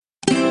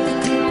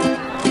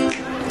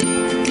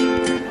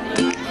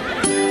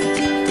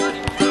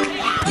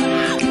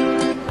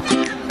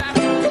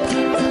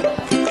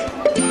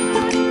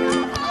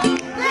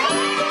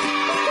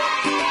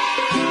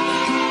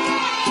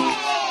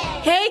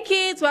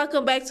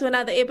welcome back to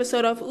another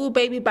episode of Ooh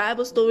Baby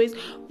Bible Stories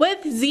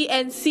with Z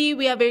and C.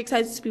 We are very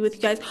excited to be with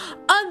you guys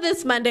on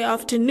this Monday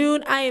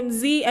afternoon. I am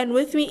Z and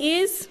with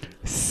me is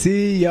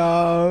C,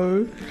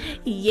 yo.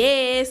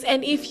 Yes,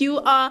 and if you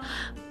are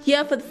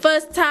here for the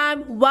first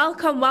time,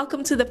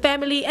 welcome to the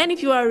family, and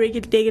if you are a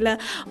regular,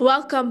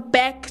 welcome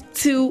back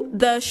to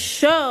the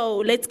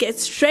show. Let's get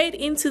straight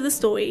into the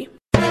story.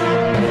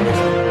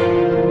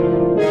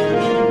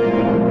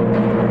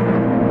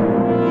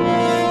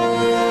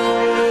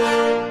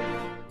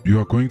 You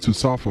are going to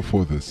suffer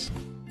for this.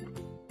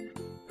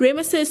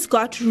 Ramesses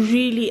got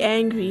really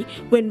angry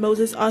when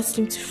Moses asked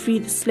him to free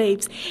the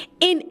slaves.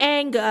 In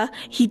anger,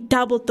 he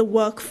doubled the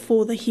work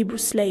for the Hebrew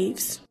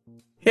slaves.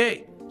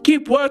 Hey,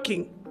 keep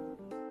working.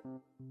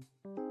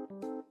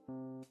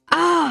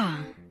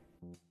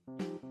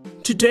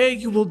 Today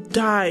you will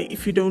die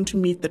if you don't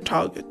meet the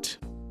target.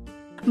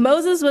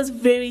 Moses was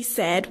very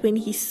sad when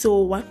he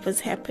saw what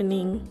was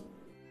happening.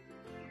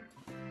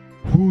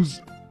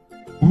 Who's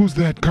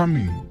that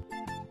coming?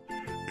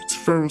 It's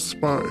Pharaoh's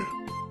spy.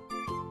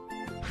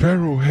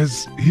 Pharaoh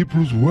has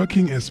Hebrews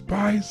working as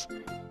spies?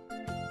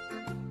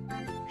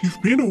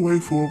 You've been away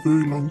for a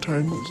very long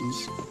time,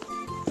 Moses.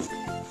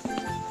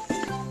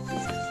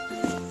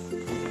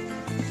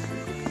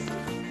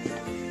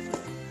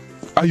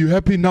 Are you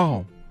happy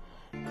now?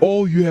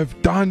 All you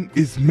have done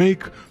is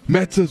make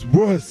matters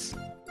worse.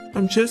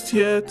 I'm just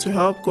here to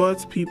help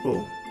God's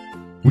people.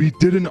 We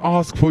didn't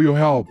ask for your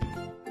help.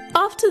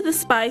 After the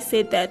spy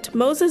said that,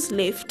 Moses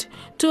left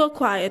to a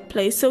quiet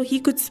place so he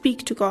could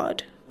speak to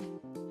God.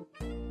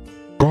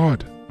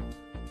 God,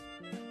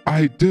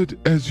 I did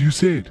as you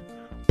said,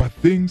 but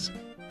things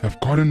have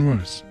gotten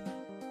worse.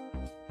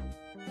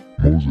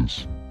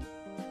 Moses,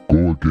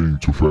 go again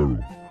to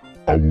Pharaoh.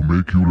 I will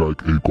make you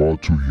like a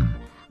god to him.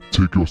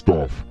 Take your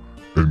staff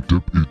and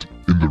dip it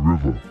in the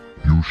river.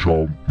 You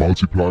shall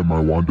multiply my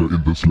wonder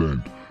in this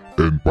land,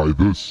 and by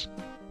this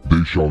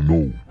they shall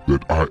know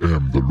that I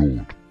am the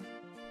Lord.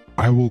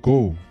 I will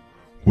go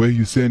where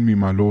you send me,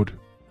 my Lord.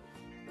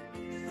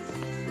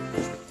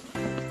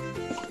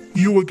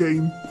 You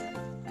again.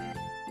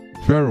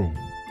 Pharaoh,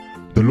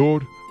 the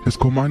Lord has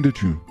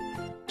commanded you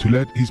to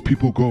let his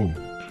people go.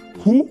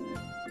 Who?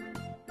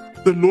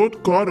 The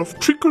Lord God of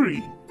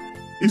trickery.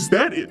 Is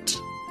that it?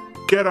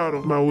 Get out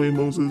of my way,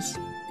 Moses.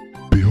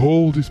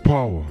 Behold his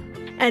power.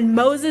 And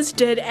Moses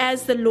did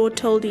as the Lord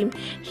told him.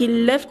 He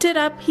lifted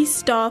up his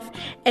staff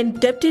and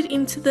dipped it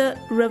into the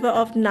river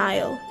of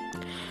Nile.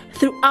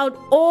 Throughout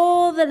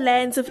all the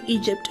lands of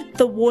Egypt,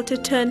 the water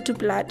turned to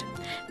blood.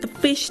 The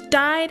fish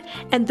died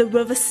and the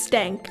river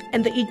stank,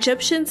 and the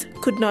Egyptians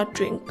could not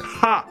drink.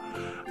 Ha!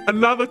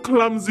 Another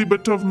clumsy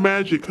bit of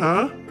magic,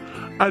 huh?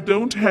 I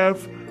don't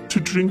have to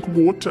drink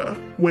water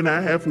when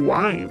I have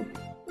wine.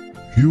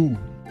 You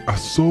are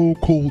so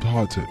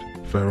cold-hearted,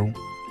 Pharaoh.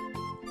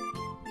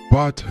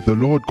 But the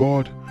Lord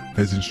God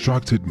has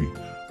instructed me.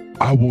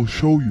 I will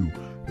show you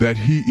that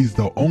he is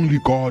the only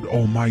God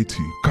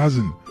Almighty.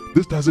 Cousin,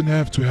 this doesn't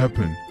have to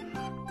happen.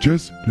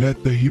 Just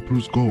let the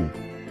Hebrews go.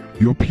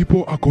 Your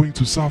people are going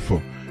to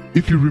suffer.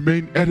 If you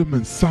remain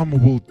adamant, some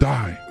will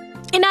die.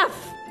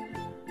 Enough!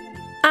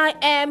 I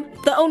am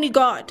the only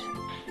God.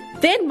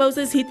 Then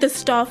Moses hit the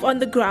staff on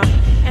the ground,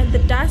 and the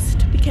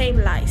dust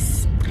became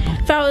lice.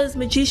 Pharaoh's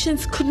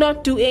magicians could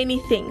not do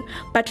anything,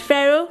 but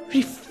Pharaoh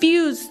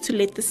refused to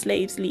let the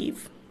slaves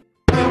leave.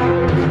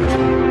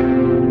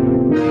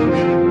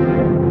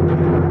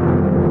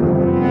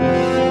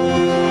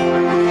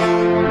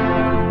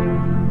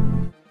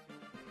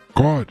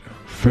 God,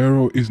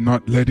 Pharaoh is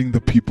not letting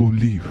the people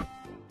leave.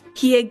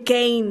 He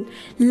again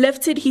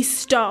lifted his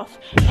staff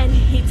and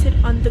hit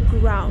it on the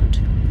ground.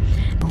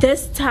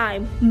 This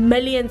time,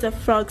 millions of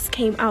frogs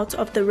came out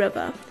of the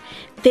river.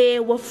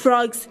 There were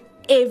frogs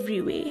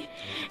everywhere.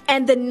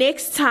 And the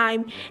next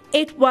time,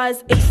 it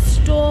was a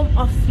storm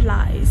of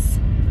flies.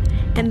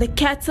 And the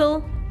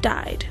cattle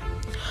died.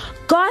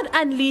 God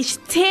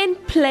unleashed 10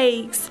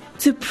 plagues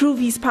to prove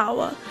his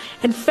power,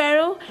 and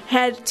Pharaoh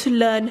had to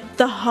learn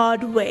the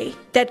hard way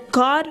that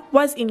God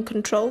was in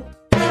control.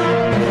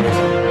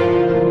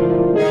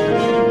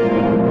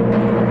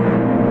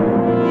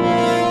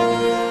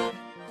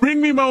 Bring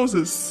me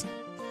Moses.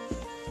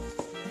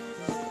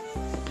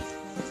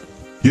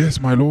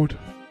 Yes, my Lord.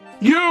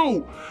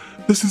 You!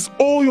 This is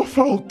all your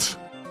fault.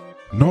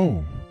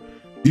 No,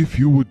 if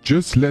you would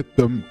just let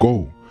them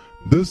go,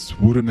 this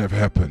wouldn't have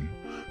happened.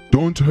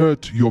 Don't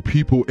hurt your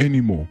people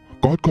anymore.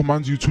 God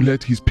commands you to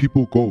let his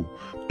people go.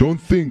 Don't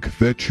think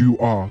that you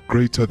are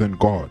greater than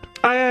God.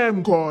 I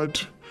am God.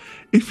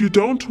 If you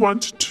don't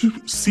want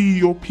to see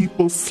your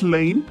people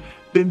slain,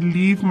 then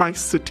leave my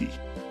city.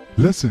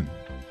 Listen,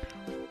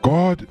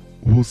 God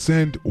will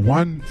send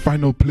one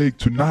final plague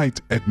tonight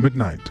at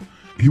midnight.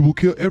 He will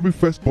kill every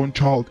firstborn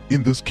child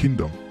in this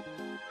kingdom.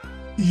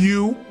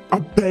 You are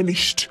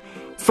banished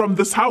from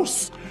this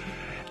house.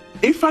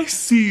 If I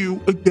see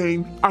you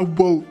again, I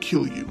will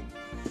kill you.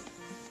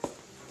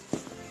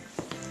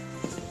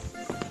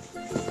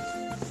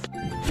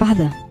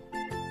 Father,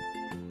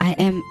 I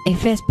am a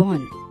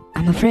firstborn.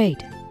 I'm afraid.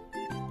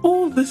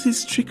 All this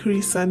is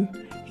trickery, son.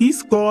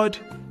 His God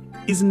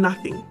is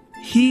nothing.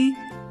 He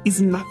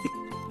is nothing.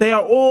 They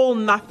are all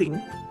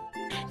nothing.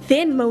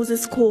 Then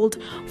Moses called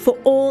for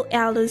all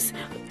elders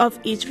of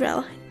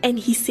Israel, and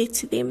he said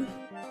to them,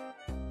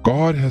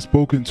 God has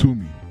spoken to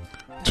me.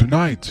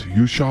 Tonight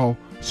you shall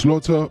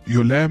slaughter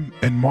your lamb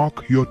and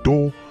mark your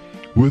door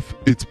with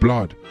its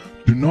blood.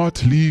 Do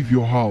not leave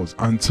your house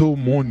until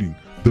morning.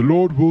 The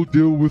Lord will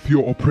deal with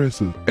your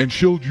oppressors and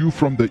shield you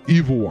from the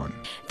evil one.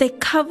 They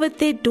covered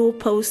their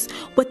doorposts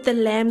with the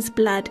lamb's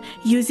blood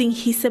using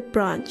hyssop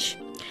branch.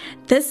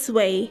 This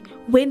way,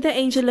 when the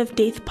angel of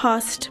death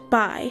passed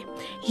by,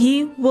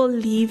 he will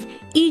leave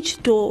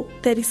each door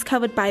that is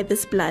covered by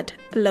this blood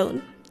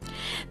alone.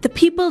 The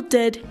people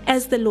did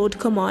as the Lord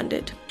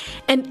commanded.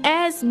 And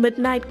as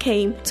midnight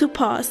came to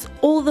pass,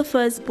 all the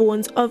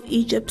firstborns of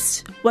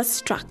Egypt was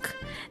struck.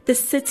 The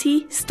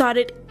city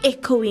started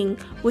echoing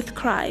with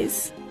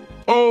cries.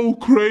 Oh,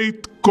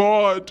 great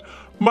God,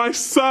 my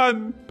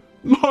son,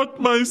 not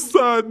my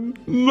son,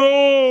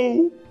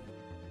 no!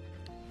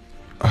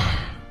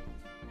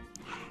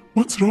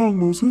 What's wrong,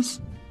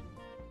 Moses?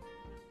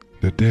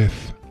 The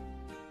death,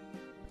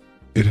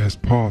 it has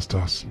passed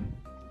us.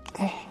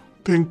 Oh,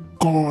 thank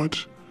God.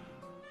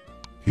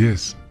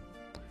 Yes,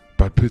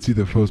 but pity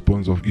the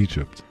firstborns of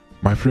Egypt.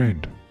 My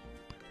friend,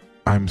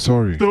 I'm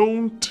sorry.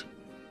 Don't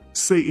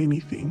say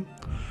anything.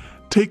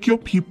 Take your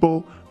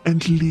people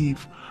and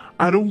leave.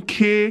 I don't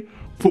care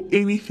for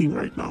anything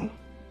right now.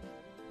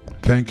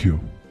 Thank you.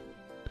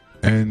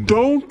 And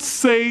Don't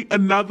say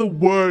another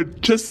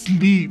word. Just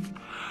leave.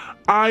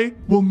 I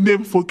will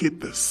never forget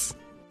this.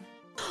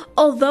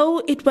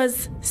 Although it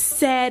was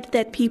sad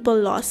that people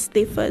lost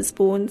their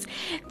firstborns,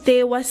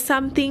 there was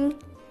something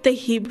the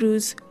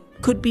Hebrews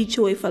could be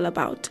joyful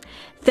about.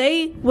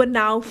 They were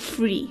now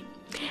free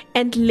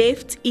and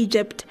left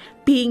Egypt,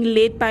 being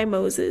led by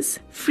Moses,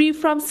 free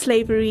from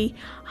slavery,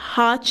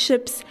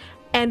 hardships,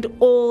 and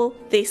all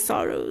their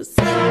sorrows.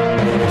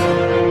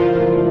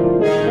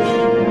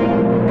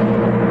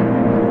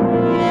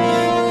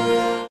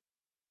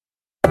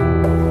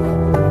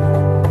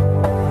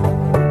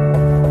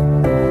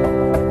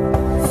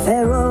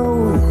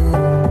 Pharaoh,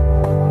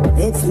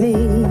 it's me.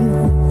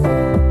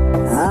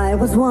 I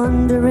was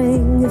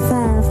wondering if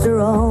after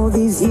all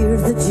these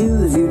years the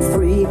Jews you'd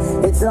free.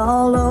 It's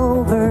all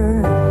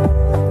over,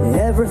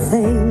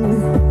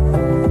 everything.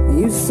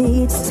 You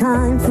see, it's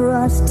time for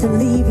us to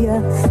leave you.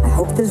 I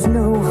hope there's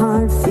no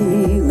hard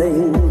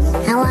feelings.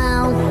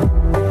 Hello?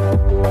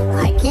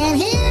 I can't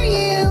hear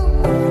you.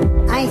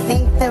 I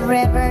think the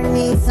river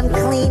needs some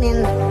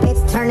cleaning.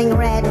 It's turning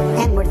red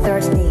and we're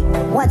thirsty.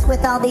 What's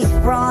with all these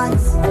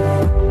frogs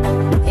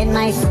in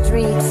my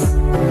streets?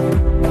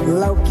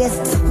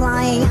 Locusts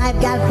flying, I've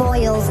got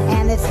boils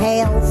and it's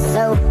hail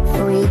so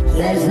freaky.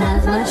 There's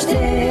not much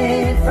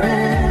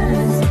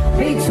difference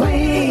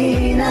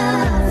between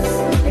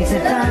us,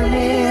 except our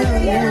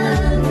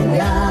million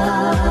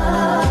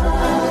gods.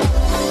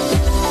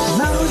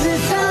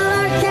 Moses, all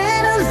our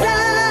kettles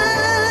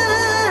died.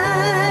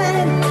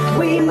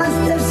 We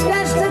must have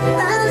scratched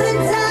 1,000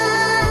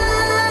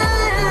 times.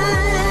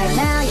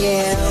 Now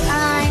you,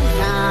 I'm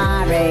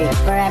sorry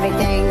for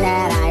everything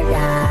that I've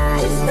done.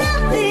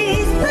 Stop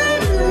these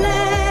burning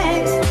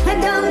legs and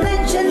don't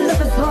mention the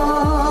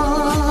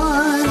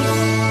firstborn.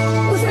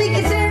 Wish we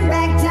could turn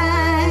back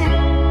time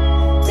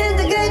to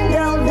the good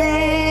old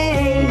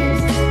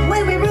days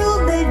when we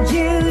ruled the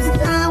Jews.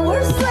 Now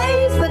we're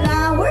slaves, but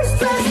now we're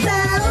stressed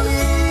out.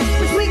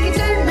 Wish we could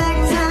turn back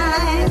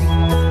time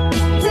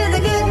to the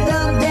good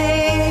old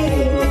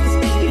days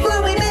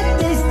before we met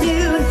this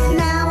dude.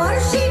 Now our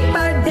sheep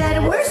are dead,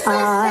 we're stressed I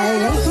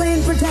out. ain't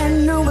playing pretend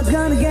no one's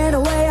gonna get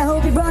away. I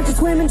hope you brought your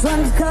swimming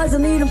trunks, cause I'll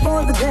need them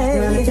for the day.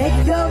 Gonna take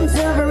your gold and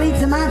silver, eat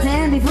some manta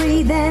and be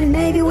free. Then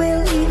maybe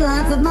we'll eat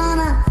lots of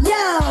mana.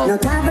 Yo! No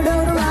time for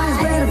dodo rise,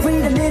 spread of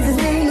freedom is his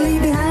name.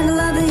 Leave behind the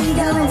love of the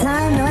ego and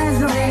time no has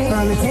no rain.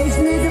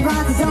 Fermentation is a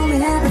process, only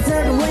happens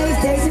certain ways.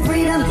 Tasting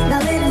freedom, now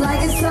live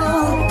like it's so.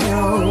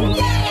 No.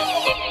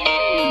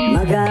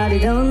 My God, he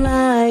don't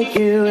like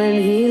you and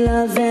he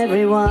loves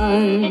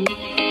everyone.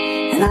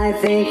 And I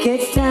think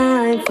it's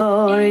time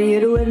for you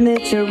to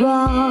admit you're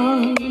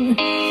wrong.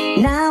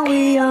 Now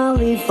we all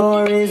live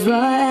for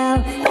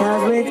Israel,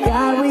 cause with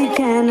God we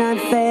cannot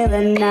fail.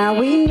 And now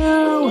we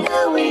know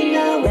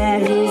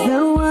that he's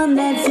the one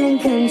that's in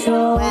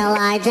control. Well,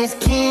 I just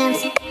can't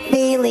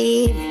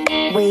believe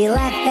we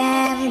let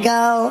them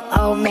go.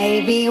 Oh,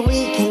 maybe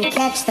we can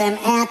catch them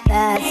at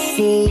the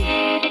sea.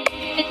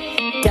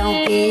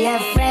 Don't be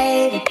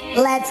afraid,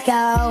 let's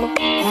go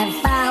and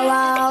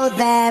follow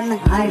them.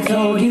 I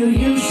told you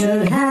you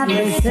should have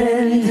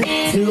listened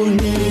to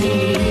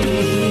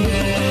me.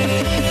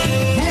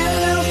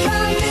 Hello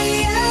from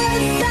the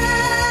other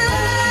side.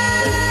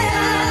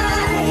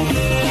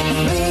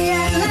 We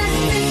at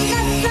last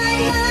discussed to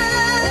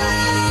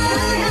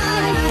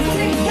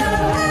go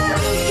out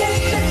and get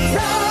the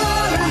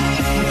Torah.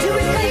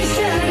 Jewish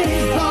nation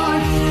is born.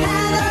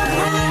 Have a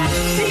heart,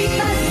 keep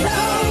us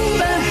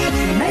sober.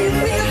 May you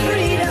feel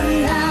freedom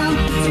down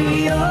to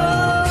your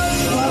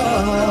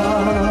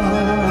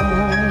soul.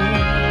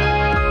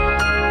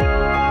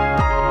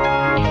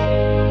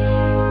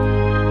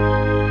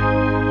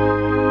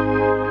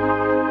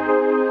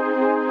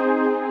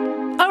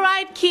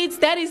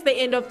 is the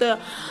end of the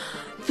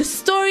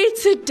story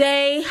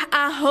today.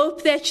 I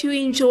hope that you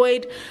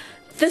enjoyed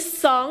the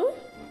song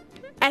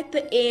at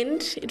the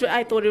end.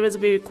 I thought it was a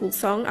very cool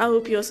song. I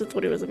hope you also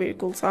thought it was a very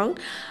cool song.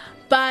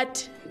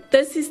 But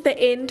this is the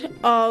end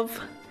of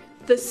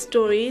the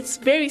story. It's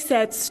a very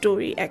sad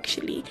story,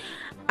 actually.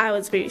 I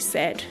was very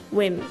sad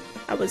when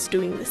I was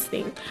doing this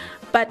thing,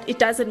 but it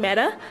doesn't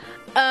matter.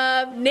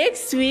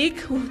 Next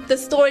week, the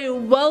story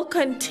will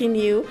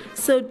continue,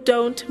 so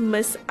don't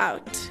miss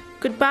out.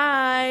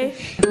 Goodbye.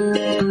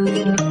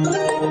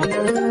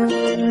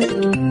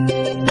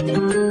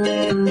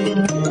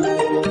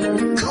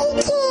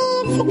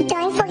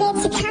 Don't forget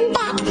to come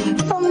back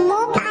for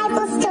more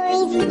Bible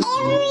stories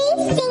every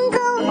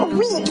single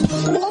week.